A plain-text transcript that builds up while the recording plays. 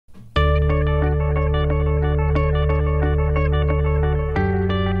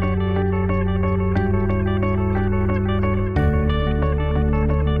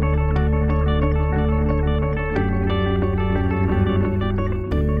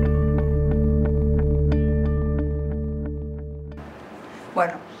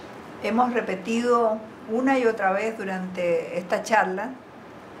Bueno, hemos repetido una y otra vez durante esta charla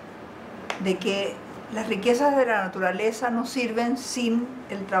de que las riquezas de la naturaleza no sirven sin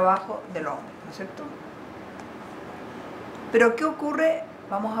el trabajo del hombre, ¿no es cierto? Pero ¿qué ocurre,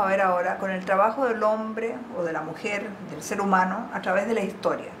 vamos a ver ahora, con el trabajo del hombre o de la mujer, del ser humano, a través de la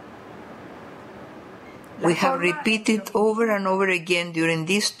historia? We have repeated over and over again during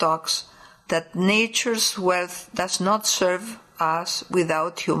these talks that nature's wealth does not serve us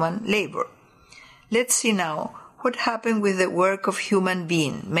without human labor. Let's see now what happened with the work of human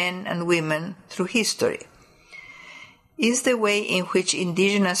beings, men and women, through history. Is the way in which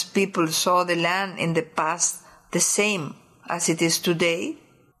indigenous people saw the land in the past the same as it is today?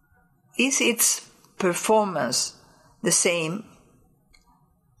 Is its performance the same?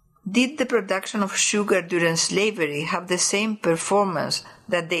 Did the production of sugar during slavery have the same performance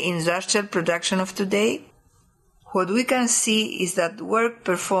that the industrial production of today? What we can see is that work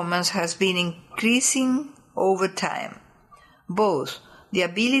performance has been increasing over time. Both the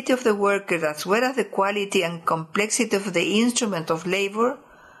ability of the worker as well as the quality and complexity of the instrument of labor,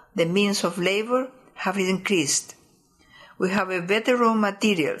 the means of labor, have increased. We have better raw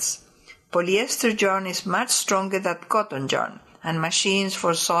materials. Polyester yarn is much stronger than cotton yarn, and machines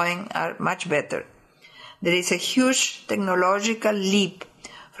for sewing are much better. There is a huge technological leap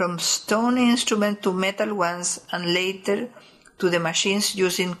from stone instruments to metal ones and later to the machines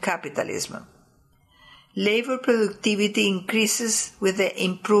using capitalism. Labor productivity increases with the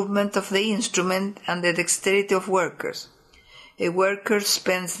improvement of the instrument and the dexterity of workers. A worker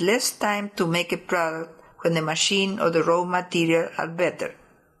spends less time to make a product when the machine or the raw material are better.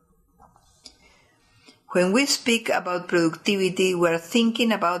 When we speak about productivity, we are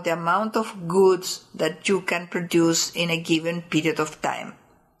thinking about the amount of goods that you can produce in a given period of time.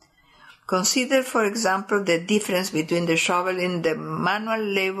 Consider, for example, the difference between the shovel in the manual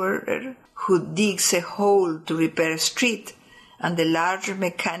laborer who digs a hole to repair a street and the large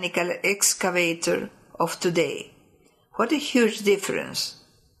mechanical excavator of today. What a huge difference!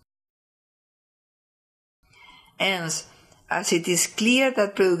 Hence, as it is clear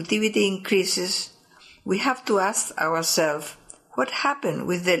that productivity increases, we have to ask ourselves, what happened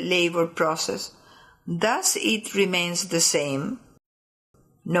with the labor process? Does it remain the same?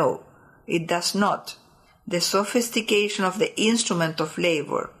 No, it does not. The sophistication of the instrument of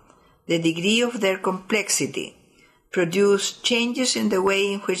labor, the degree of their complexity, produce changes in the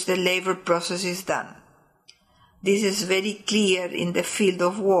way in which the labor process is done. This is very clear in the field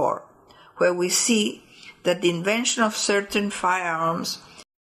of war, where we see that the invention of certain firearms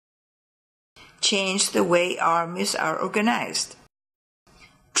changed the way armies are organized.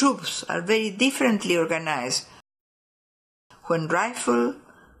 Troops are very differently organized when rifles,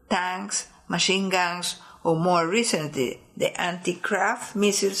 tanks, machine guns, or more recently, the anti-craft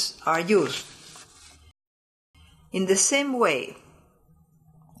missiles are used. In the same way,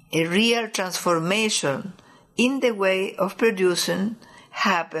 a real transformation in the way of producing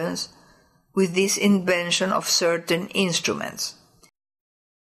happens with this invention of certain instruments.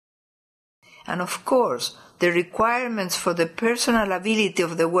 And of course, the requirements for the personal ability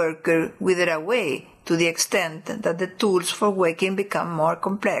of the worker wither away to the extent that the tools for working become more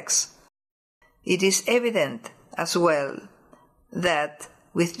complex. It is evident as well that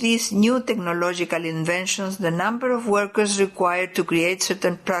with these new technological inventions, the number of workers required to create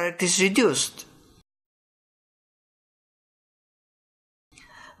certain products is reduced.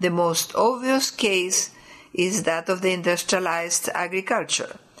 The most obvious case is that of the industrialized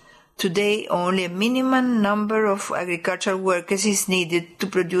agriculture. Today, only a minimum number of agricultural workers is needed to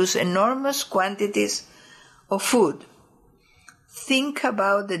produce enormous quantities of food. Think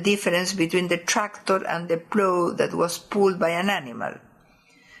about the difference between the tractor and the plow that was pulled by an animal.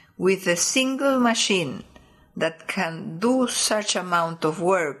 With a single machine that can do such amount of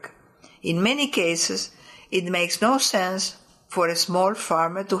work, in many cases, it makes no sense for a small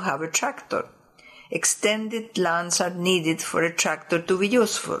farmer to have a tractor. Extended lands are needed for a tractor to be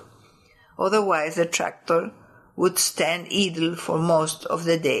useful. Otherwise, the tractor would stand idle for most of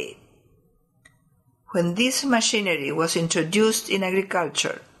the day. When this machinery was introduced in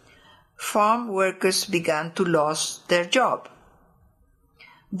agriculture, farm workers began to lose their job.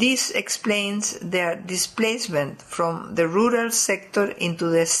 This explains their displacement from the rural sector into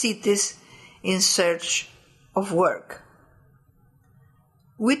the cities in search of work.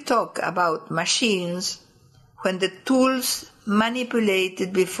 We talk about machines when the tools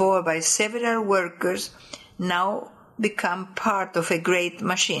manipulated before by several workers now become part of a great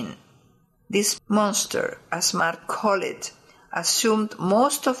machine. This monster, as Marx called it, assumed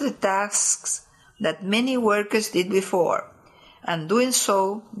most of the tasks that many workers did before, and doing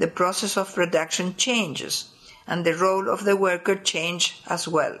so, the process of production changes, and the role of the worker changes as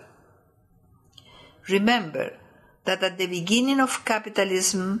well. Remember that at the beginning of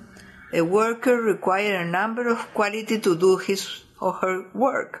capitalism, a worker required a number of qualities to do his or her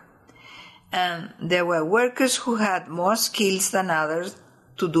work, and there were workers who had more skills than others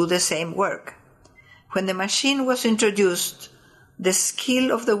to do the same work. When the machine was introduced, the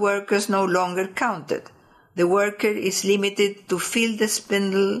skill of the workers no longer counted. The worker is limited to feel the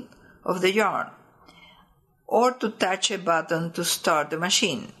spindle of the yarn, or to touch a button to start the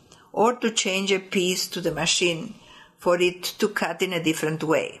machine, or to change a piece to the machine for it to cut in a different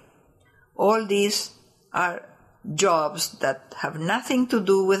way. All these are jobs that have nothing to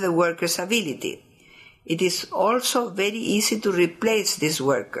do with the worker's ability. It is also very easy to replace this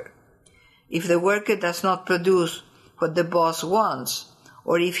worker. If the worker does not produce what the boss wants,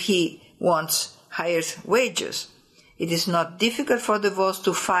 or if he wants higher wages, it is not difficult for the boss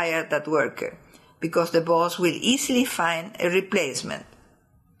to fire that worker, because the boss will easily find a replacement.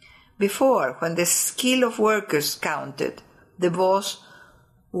 Before, when the skill of workers counted, the boss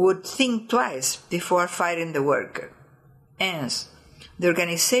would think twice before firing the worker. Hence, the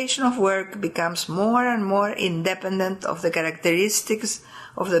organization of work becomes more and more independent of the characteristics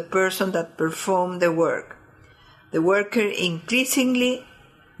of the person that performed the work. The worker increasingly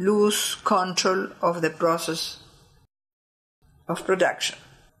loses control of the process of production.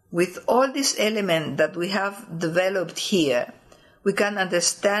 With all these elements that we have developed here, we can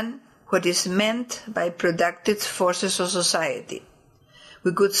understand what is meant by productive forces of society.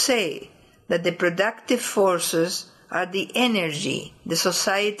 We could say that the productive forces are the energy the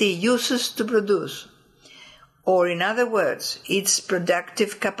society uses to produce, or in other words, its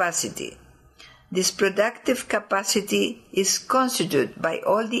productive capacity. This productive capacity is constituted by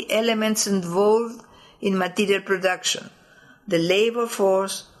all the elements involved in material production, the labor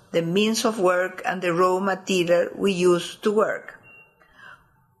force, the means of work, and the raw material we use to work.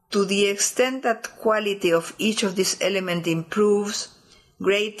 To the extent that quality of each of these elements improves,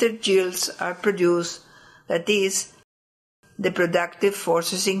 greater yields are produced, that is, the productive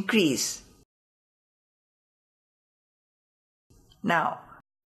forces increase. Now,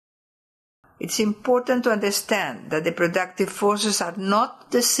 it's important to understand that the productive forces are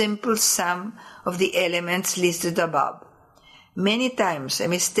not the simple sum of the elements listed above. Many times a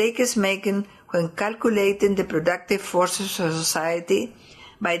mistake is made when calculating the productive forces of society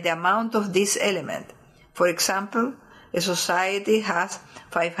by the amount of this element. For example, a society has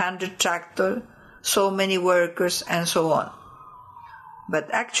 500 tractors, so many workers, and so on. But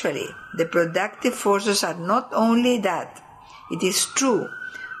actually, the productive forces are not only that. It is true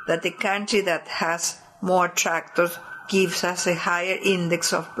that a country that has more tractors gives us a higher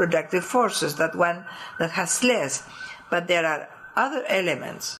index of productive forces than one that has less, but there are other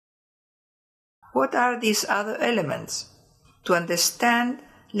elements. What are these other elements? To understand,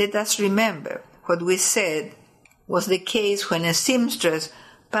 let us remember what we said was the case when a seamstress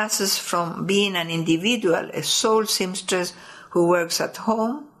passes from being an individual, a sole seamstress who works at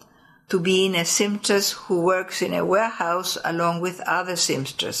home, to being a seamstress who works in a warehouse along with other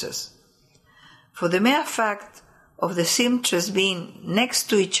seamstresses. For the mere fact of the seamstress being next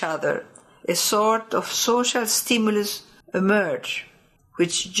to each other, a sort of social stimulus emerges,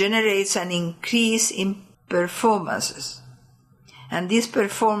 which generates an increase in performances. And these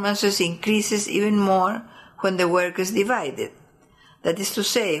performances increases even more when the work is divided. That is to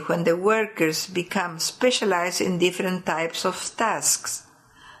say, when the workers become specialized in different types of tasks.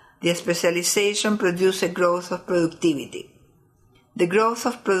 The specialization produces a growth of productivity. The growth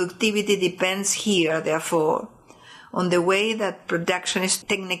of productivity depends here, therefore, on the way that production is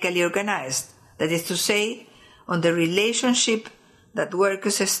technically organized. That is to say, on the relationship that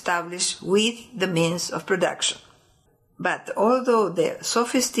workers establish with the means of production. But although the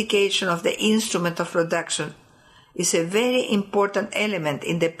sophistication of the instrument of production is a very important element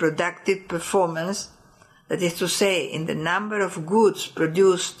in the productive performance, that is to say, in the number of goods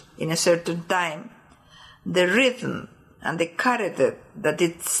produced in a certain time, the rhythm and the character that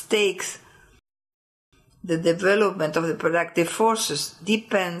it takes the development of the productive forces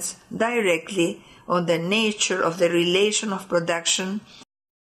depends directly on the nature of the relation of production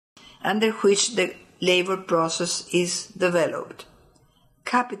under which the labor process is developed.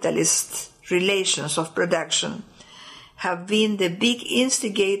 Capitalist relations of production have been the big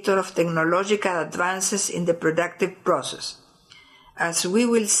instigator of technological advances in the productive process. As we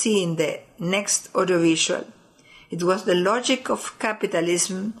will see in the next audiovisual, it was the logic of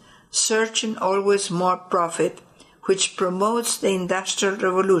capitalism searching always more profit which promotes the Industrial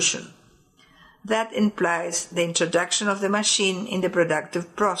Revolution. that implies the introduction of the machine in the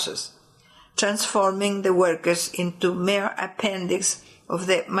productive process, transforming the workers into mere appendix of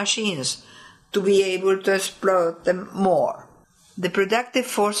the machines to be able to exploit them more. The productive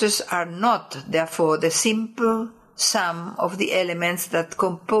forces are not, therefore, the simple sum of the elements that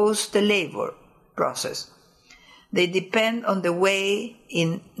compose the labor process. They depend on the way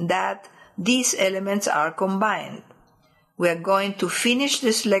in that these elements are combined. We are going to finish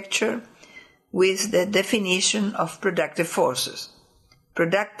this lecture with the definition of productive forces.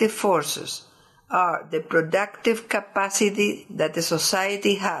 Productive forces are the productive capacity that a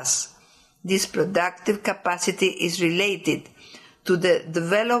society has. This productive capacity is related to the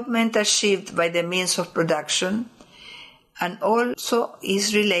development achieved by the means of production, and also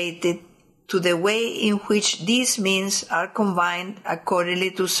is related to the way in which these means are combined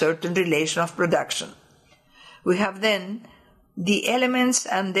accordingly to certain relation of production. We have then the elements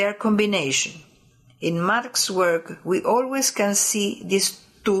and their combination. In Marx's work, we always can see these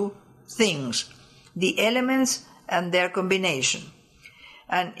two things, the elements and their combination.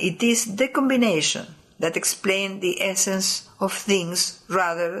 And it is the combination that explains the essence of things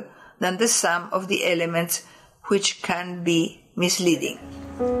rather than the sum of the elements, which can be misleading.